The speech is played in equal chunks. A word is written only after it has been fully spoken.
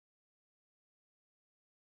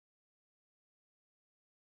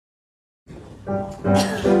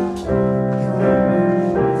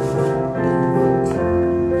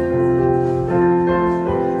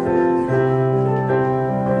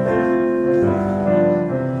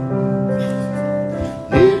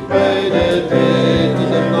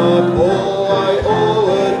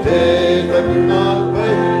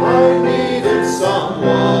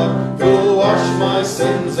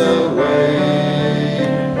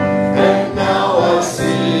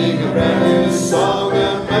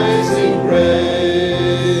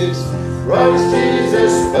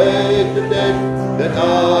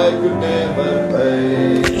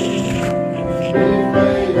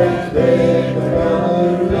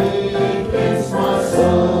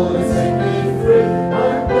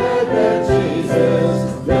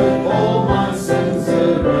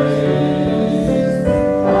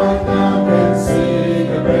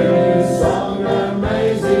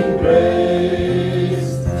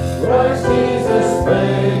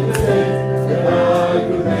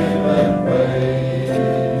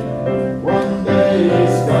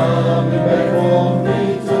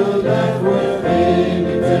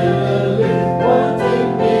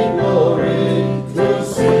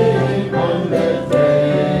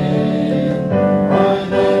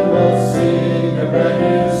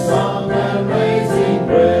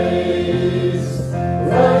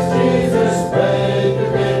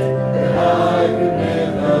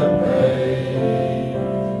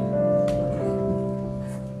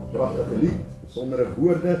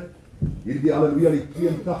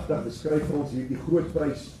Beskryf vir ons hierdie groot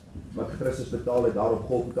prys wat Christus betaal het daar op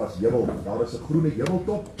Golgotha's heuwel. Daar is 'n groene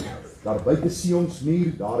heuweltop, daar buite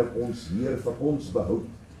Sionsmuur, daar het ons Heer vir ons behoud,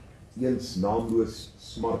 eens naamloos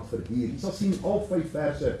smart verduur. Jy sal sien al 5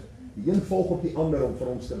 verse, die een volg op die ander om vir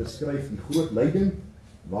ons te beskryf die groot lyding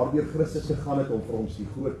waardeur Christus gegaan het om vir ons die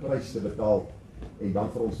groot prys te betaal en dan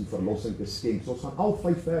vir ons die verlossing te skenk. So ons gaan al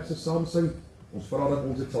 5 verse saam sing. Ons vra dat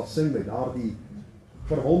ons dit sal sing met daardie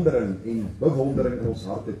verwondering en bewondering in ons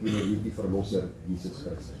harte teenoor hierdie verlosser Jesus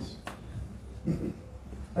Christus.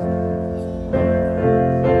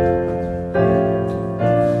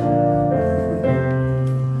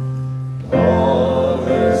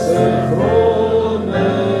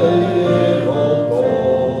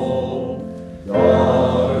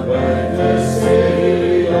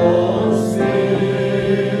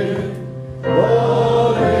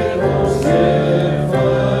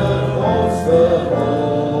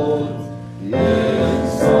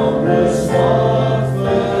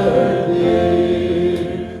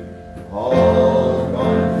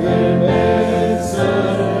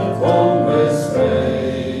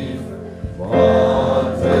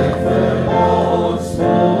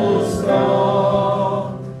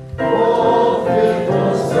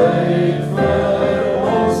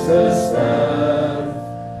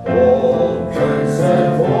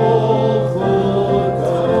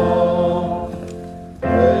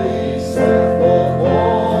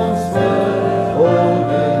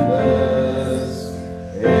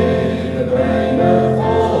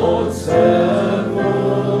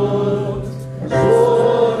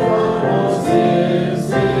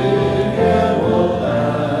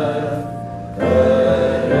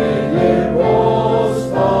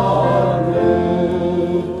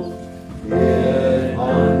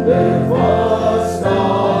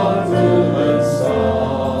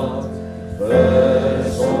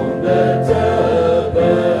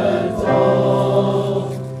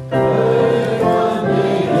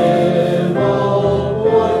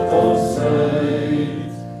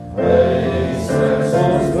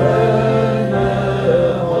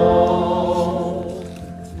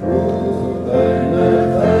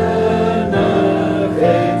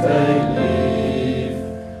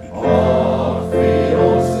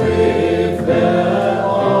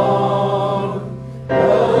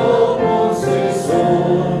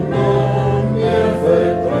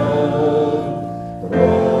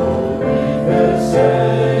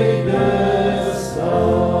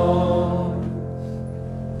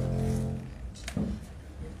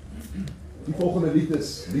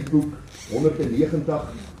 liedboek 190,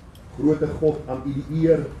 Grote God, aan u die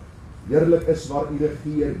eer, heerlik is waar u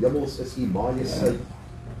regeer, hemels is u majesteit,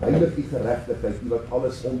 heilig u geregtigheid, u wat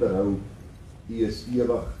alles onderhou, u is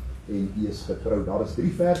ewig en u is getrou. Daar is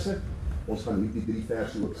 3 verse, ons gaan hierdie 3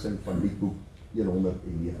 verse ook sing van liedboek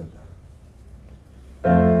 190.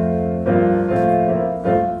 Thank you.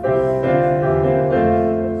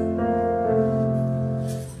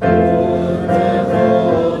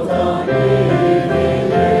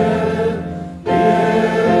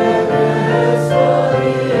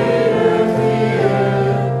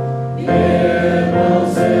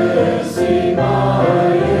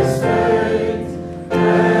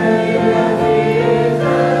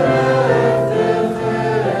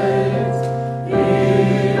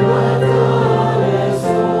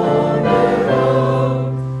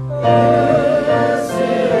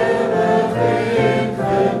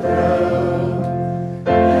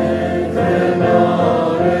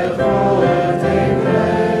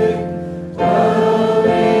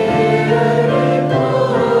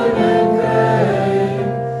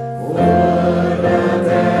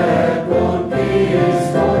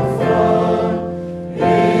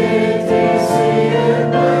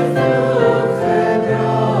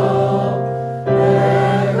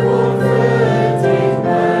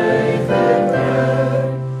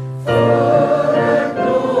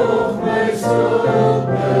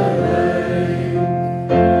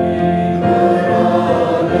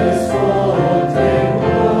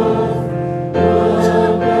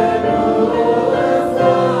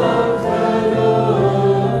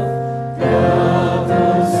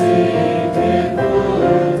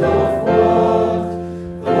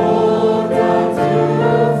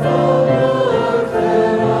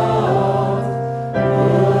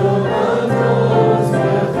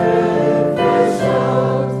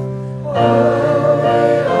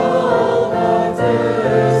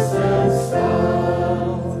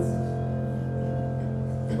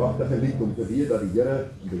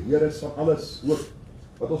 alles ook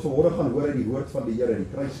wat ons vanmôre gaan hoor uit die woord van die Here, die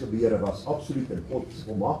kruisgebeure was absoluut in God se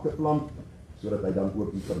volmaakte plan, sodat hy dan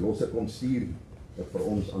ook die verlosser kon stuur wat vir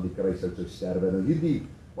ons aan die kruis sou sterwe. En hierdie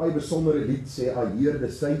baie besondere lied sê, I hear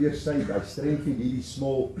the Saviour say, thy strength in thee is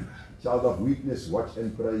small, child of weakness, watch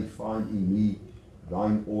and pray, find in me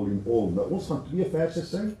thine all in all. Nou ons gaan 2 verse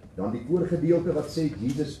sing, dan die koorgedeelte wat sê,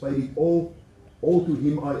 Jesus paid it all to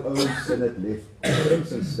him I owe, sin it left,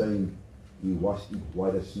 crimson stain, he washed it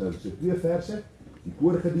white as snow. So 2 verse, die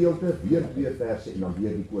koorgedeelte, weer 2 verse en dan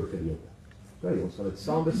weer die koorgedeelte. Ok, ons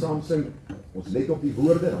gaan dit saam sing, ons let op die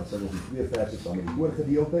woorde, dan sing ons die 2 verse saam met die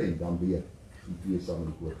koorgedeelte en dan weer die 2 saam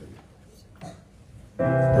met die koorgedeelte.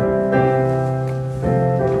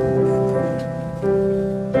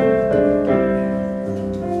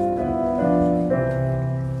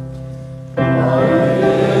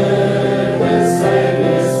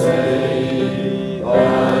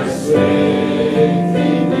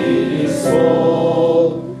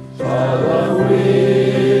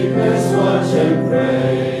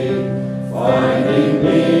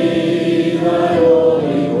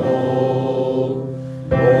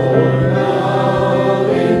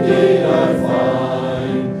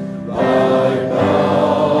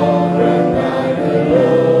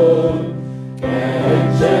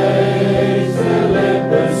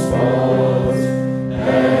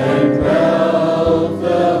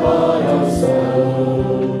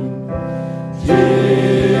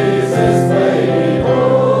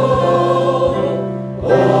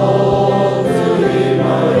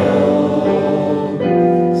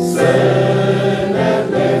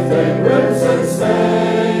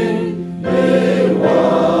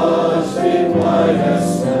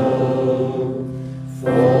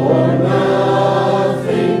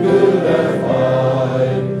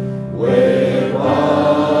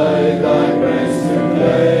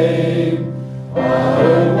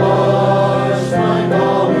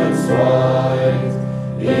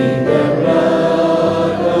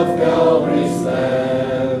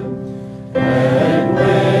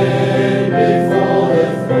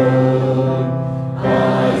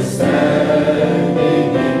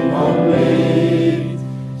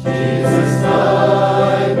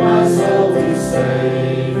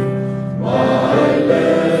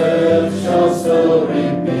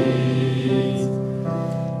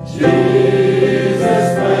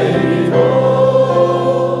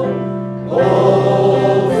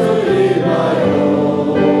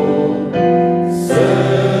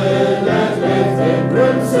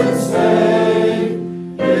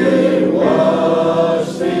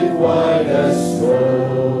 White as snow.